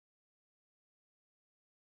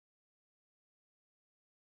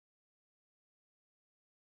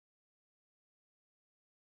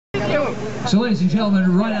So ladies and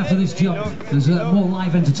gentlemen, right after this jump, there's more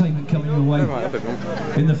live entertainment coming your way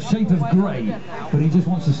in the shape of Gray, but he just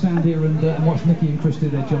wants to stand here and watch Nicky and Chris do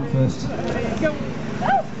their jump first.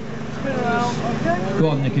 Go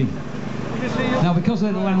on, Nicky. Now, because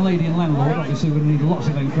they're the landlady and landlord, obviously we're going to need lots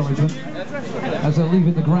of encouragement as they're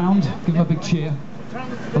leaving the ground. Give them a big cheer,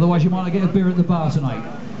 otherwise you might not get a beer at the bar tonight.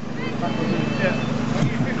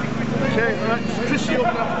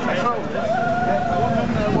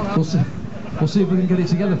 We'll see if we can get it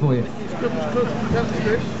together for you.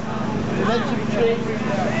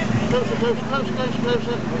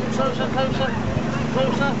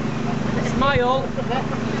 Closer. Smile.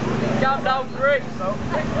 Count down, Chris.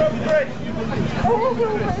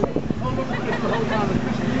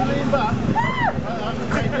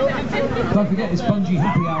 Don't forget, it's Bungee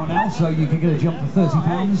happy hour now, so you can get a jump for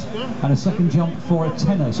 £30 and a second jump for a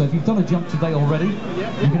tenner. So if you've done a jump today already,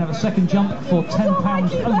 you can have a second jump for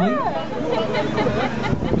 £10 only.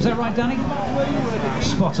 Is that right, Danny?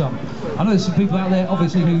 Spot on. I know there's some people out there,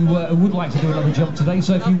 obviously, who would like to do another jump today.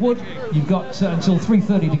 So if you would, you've got until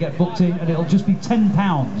 3:30 to get booked in, and it'll just be £10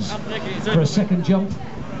 for a second jump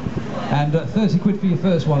and 30 quid for your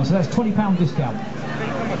first one. So that's £20 discount.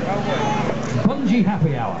 Bungee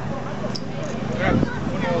happy hour.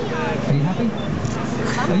 Are you happy?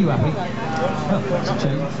 Are you happy? Oh, that's a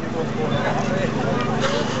change.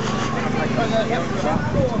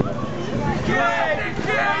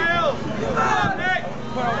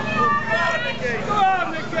 Go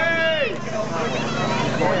on, Nicky!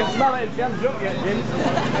 I can smell it if you haven't jumped yet, Jim.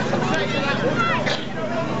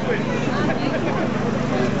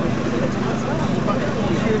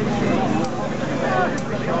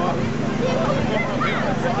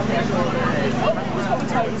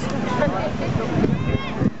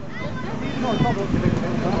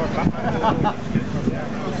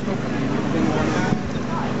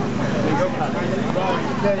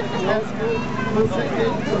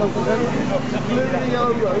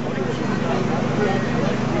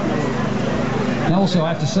 And also I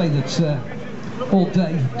have to say that all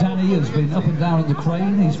day Danny has been up and down at the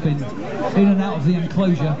crane, he's been in and out of the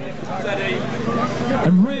enclosure,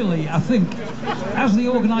 and really I think as the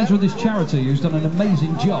organiser of this charity, who's done an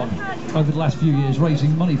amazing job over the last few years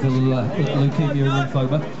raising money for leukemia and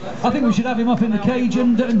lymphoma, I think we should have him up in the cage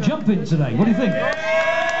and jumping today. What do you think?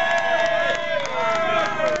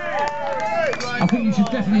 I think you should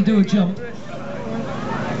definitely do a jump.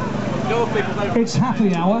 It's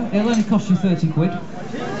happy hour, it'll only cost you 30 quid.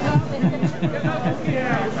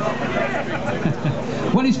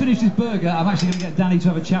 When he's finished his burger, I'm actually going to get Danny to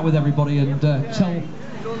have a chat with everybody and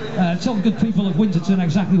tell the good people of Winterton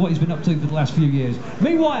exactly what he's been up to for the last few years.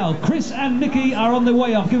 Meanwhile, Chris and Nicky are on their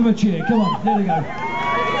way up. Give them a cheer. Come on, there we go.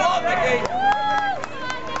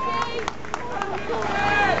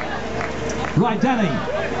 Right, Danny,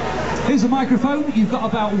 here's the microphone. You've got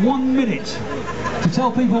about 1 minute to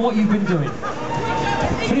tell people what you've been doing.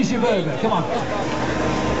 Finish your burger, come on.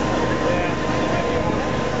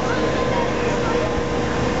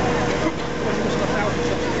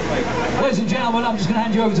 Ladies and gentlemen, I'm just going to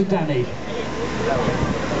hand you over to Danny.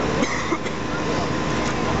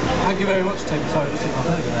 Thank you very much, Tim. Sorry, just hit my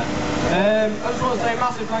burger there. I just want to say a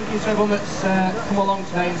massive thank you to everyone that's come along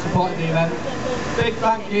today and supported the event. Big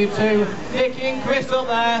thank you to Nicky and Chris up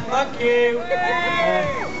there. Thank you.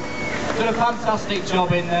 Done a fantastic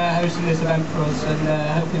job in hosting this event for us, and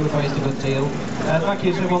hopefully we've raised a good deal. Thank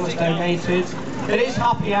you to everyone that's donated. It is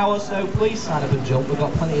happy hour, so please sign up and jump. We've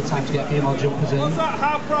got plenty of time to get a few more jumpers in. What's that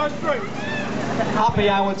half price drink? Happy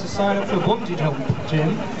hour to sign up for a bungee jump,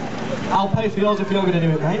 Jim. I'll pay for yours if you're going to do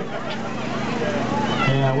it, mate.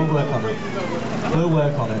 Yeah, we'll work on it. We'll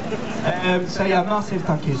work on it. So yeah, massive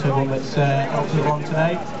thank you to everyone that's helped us along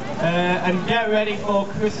today. And get ready for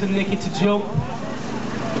Chris and Nicky to jump.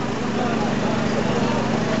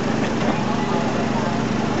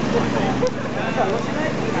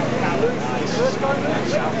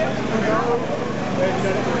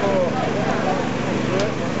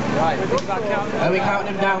 Right, Are we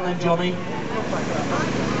counting him down then, Johnny?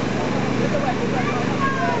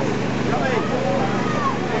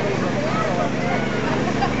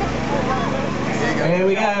 Here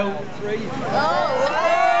we go. 3.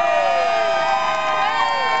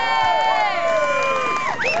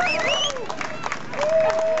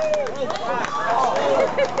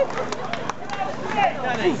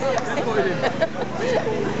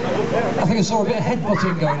 I think I saw a bit of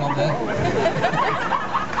headbutting going on there.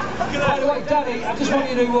 By the way, Danny, I just want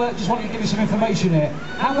you to give me some information here.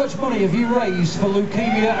 How much money have you raised for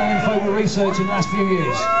leukemia and lymphoma research in the last few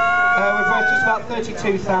years? We've raised just about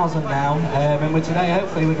 32,000 now, and with today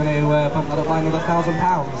hopefully we're going to bump that up by another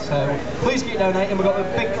 £1,000. So please keep donating. We've got the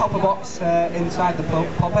big copper box inside the pub.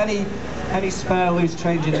 Pop any spare loose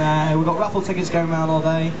change in there. We've got raffle tickets going around all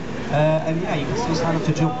day. And yeah, you can still sign up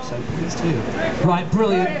to jump, so please do. Right,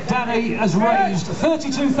 brilliant. Danny has raised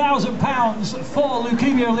 £32,000 for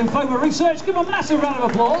leukemia and lymphoma research. Give him a massive round of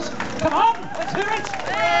applause. Come on, let's hear it.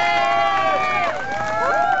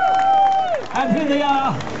 And here they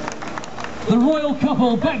are, the royal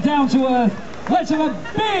couple back down to earth. Let's have a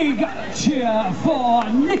big cheer for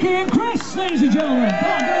Nicky and Chris, ladies and gentlemen.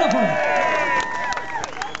 Come on, give it up for them.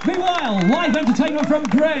 Meanwhile, live entertainment from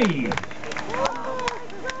Gray.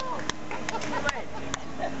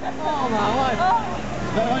 Oh my life.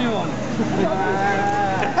 What do you want?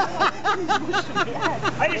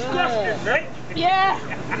 Are you squashed it, right? Yeah.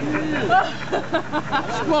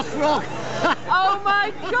 Squash rock. Oh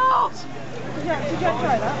my god. Did you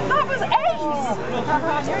try that? That was ace.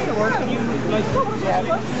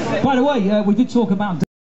 By the way, we did talk about